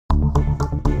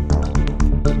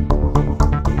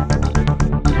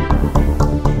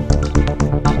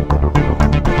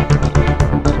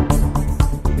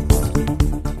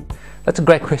That's a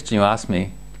great question you asked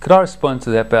me. Could I respond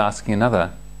to that by asking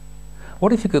another?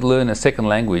 What if you could learn a second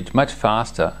language much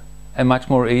faster and much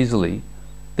more easily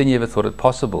than you ever thought it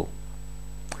possible?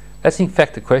 That's in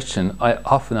fact a question I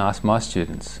often ask my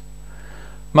students.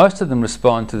 Most of them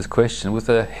respond to this question with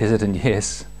a hesitant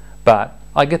yes, but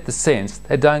I get the sense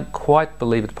they don't quite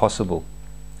believe it possible.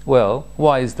 Well,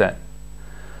 why is that?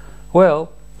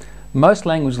 Well, most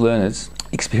language learners'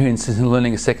 experiences in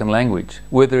learning a second language,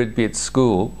 whether it be at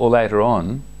school or later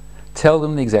on, tell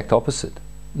them the exact opposite.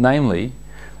 Namely,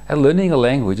 that learning a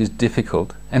language is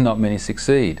difficult and not many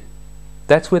succeed.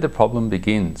 That's where the problem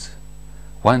begins.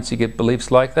 Once you get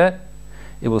beliefs like that,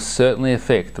 it will certainly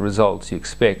affect the results you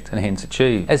expect and hence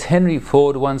achieve. As Henry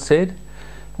Ford once said,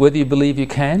 whether you believe you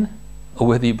can or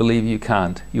whether you believe you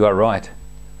can't, you are right.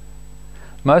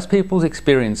 Most people's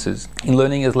experiences in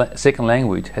learning a second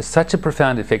language has such a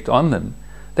profound effect on them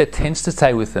that it tends to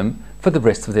stay with them for the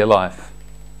rest of their life.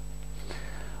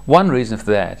 One reason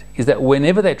for that is that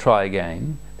whenever they try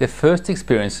again, their first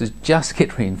experiences just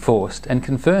get reinforced and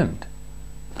confirmed.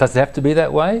 Does it have to be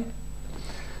that way?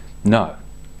 No.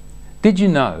 Did you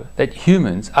know that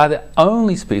humans are the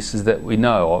only species that we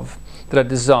know of that are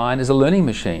designed as a learning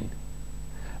machine?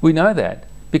 We know that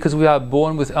because we are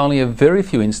born with only a very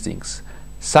few instincts,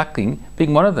 suckling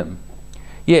being one of them.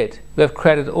 Yet, we have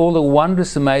created all the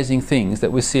wondrous, amazing things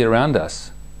that we see around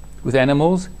us. With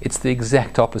animals, it's the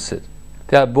exact opposite.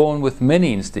 They are born with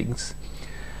many instincts.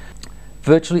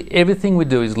 Virtually everything we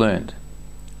do is learned.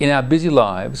 In our busy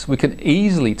lives, we can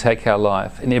easily take our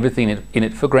life and everything in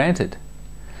it for granted.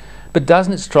 But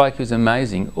doesn't it strike you as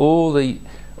amazing all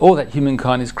that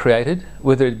humankind has created,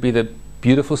 whether it be the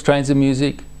beautiful strains of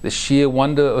music, the sheer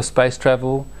wonder of space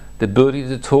travel, the ability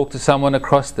to talk to someone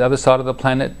across the other side of the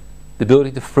planet, the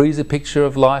ability to freeze a picture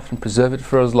of life and preserve it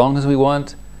for as long as we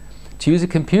want, to use a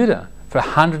computer for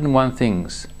 101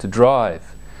 things, to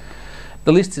drive.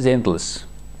 The list is endless.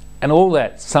 And all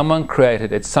that someone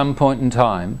created at some point in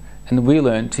time, and we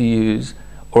learn to use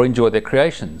or enjoy their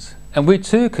creations. And we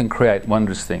too can create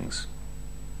wondrous things.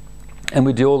 And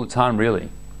we do all the time, really.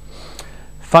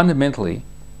 Fundamentally,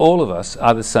 all of us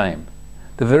are the same.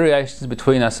 The variations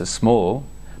between us are small,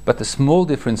 but the small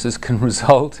differences can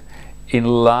result in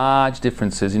large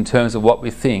differences in terms of what we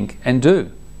think and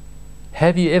do.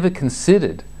 Have you ever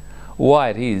considered why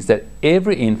it is that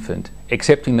every infant,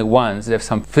 excepting the ones that have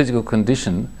some physical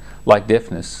condition like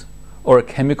deafness or a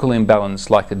chemical imbalance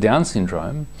like the Down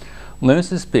syndrome, learns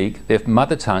to speak their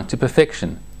mother tongue to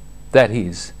perfection? That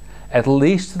is, at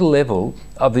least to the level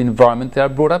of the environment they are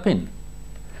brought up in.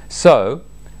 So,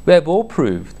 we have all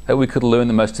proved that we could learn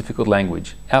the most difficult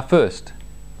language, our first.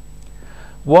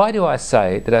 Why do I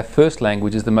say that our first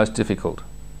language is the most difficult?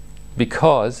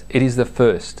 Because it is the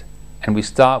first, and we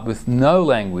start with no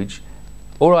language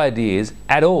or ideas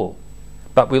at all.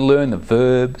 But we learn the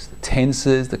verbs, the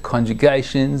tenses, the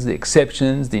conjugations, the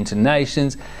exceptions, the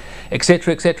intonations,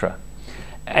 etc., etc.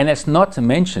 And that's not to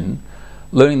mention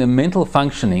learning the mental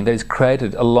functioning that is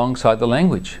created alongside the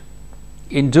language.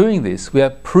 In doing this, we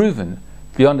have proven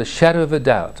beyond a shadow of a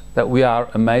doubt that we are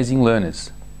amazing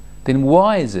learners. Then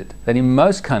why is it that in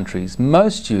most countries,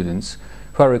 most students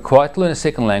who are required to learn a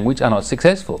second language are not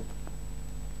successful?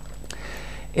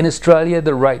 In Australia,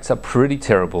 the rates are pretty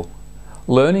terrible.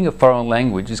 Learning a foreign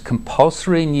language is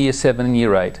compulsory in Year 7 and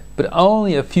Year 8, but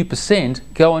only a few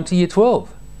 % go on to Year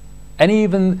 12. And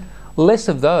even less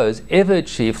of those ever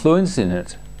achieve fluency in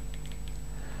it.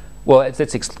 Well,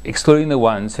 that's excluding the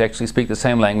ones who actually speak the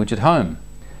same language at home.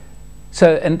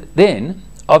 So, and then,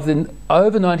 of the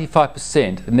over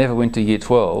 95% that never went to Year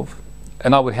 12,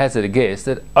 and I would hazard a guess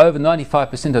that over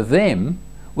 95% of them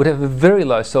would have a very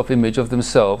low self-image of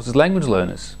themselves as language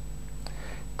learners.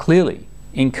 Clearly,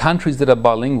 in countries that are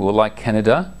bilingual like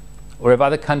Canada, or of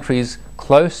other countries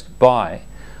close by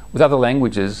with other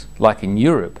languages like in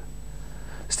Europe,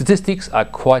 statistics are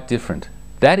quite different.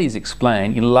 That is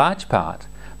explained in large part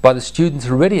by the students'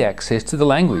 ready access to the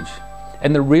language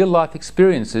and the real-life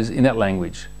experiences in that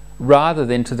language, rather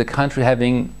than to the country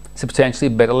having substantially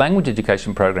better language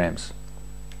education programs.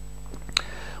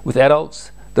 With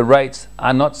adults, the rates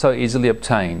are not so easily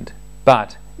obtained,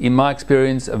 but in my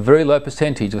experience, a very low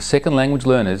percentage of second language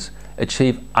learners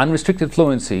achieve unrestricted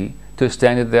fluency to a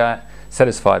standard they are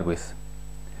satisfied with.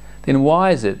 Then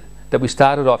why is it that we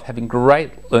started off having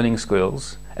great learning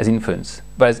skills as infants,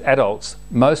 but as adults,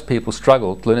 most people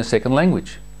struggle to learn a second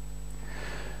language?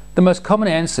 The most common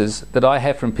answers that I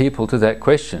have from people to that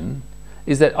question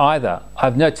is that either I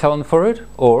have no talent for it,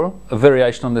 or a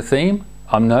variation on the theme,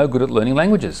 I'm no good at learning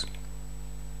languages.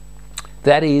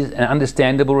 That is an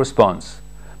understandable response,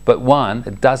 but one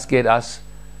that does get us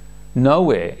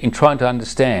nowhere in trying to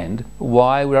understand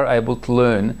why we are able to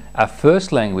learn our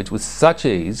first language with such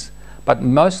ease, but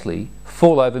mostly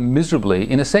fall over miserably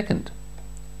in a second.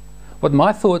 What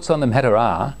my thoughts on the matter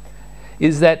are,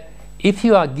 is that if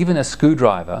you are given a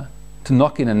screwdriver to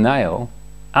knock in a nail,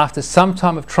 after some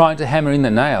time of trying to hammer in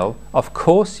the nail, of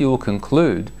course you will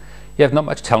conclude you have not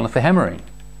much talent for hammering.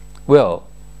 Well,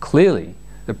 clearly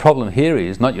the problem here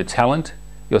is not your talent,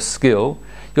 your skill,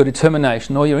 your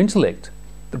determination or your intellect.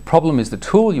 The problem is the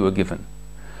tool you were given.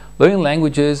 Learning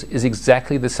languages is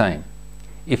exactly the same.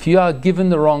 If you are given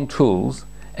the wrong tools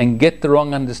and get the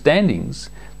wrong understandings,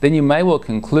 then you may well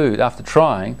conclude after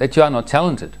trying that you are not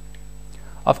talented.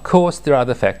 Of course there are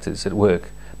other factors at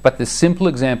work, but this simple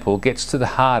example gets to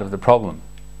the heart of the problem.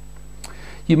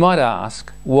 You might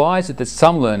ask, why is it that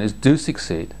some learners do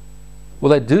succeed?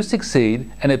 Well, they do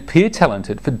succeed and appear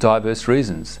talented for diverse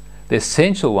reasons. The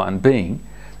essential one being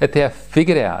that they have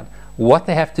figured out what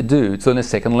they have to do to learn a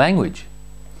second language.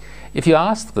 If you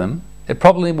ask them, they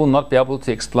probably will not be able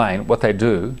to explain what they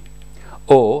do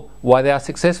or why they are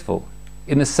successful,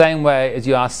 in the same way as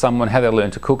you ask someone how they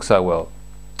learn to cook so well.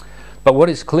 But what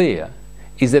is clear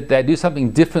is that they do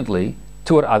something differently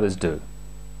to what others do.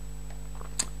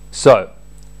 So,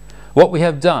 what we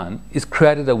have done is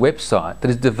created a website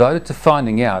that is devoted to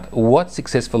finding out what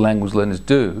successful language learners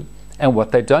do and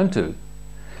what they don't do.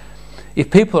 If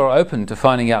people are open to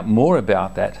finding out more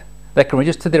about that, they can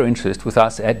register their interest with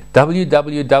us at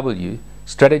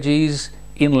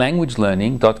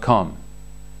www.strategiesinlanguagelearning.com,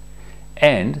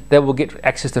 and they will get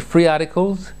access to free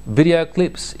articles, video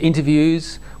clips,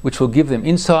 interviews, which will give them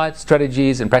insights,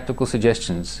 strategies and practical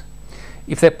suggestions.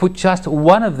 If they put just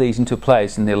one of these into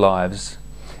place in their lives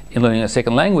in learning a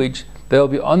second language, they will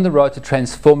be on the road to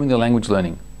transforming their language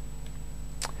learning.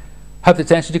 Hope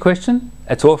that's answered your question.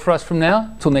 That's all for us from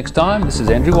now. Till next time, this is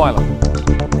Andrew Weiler.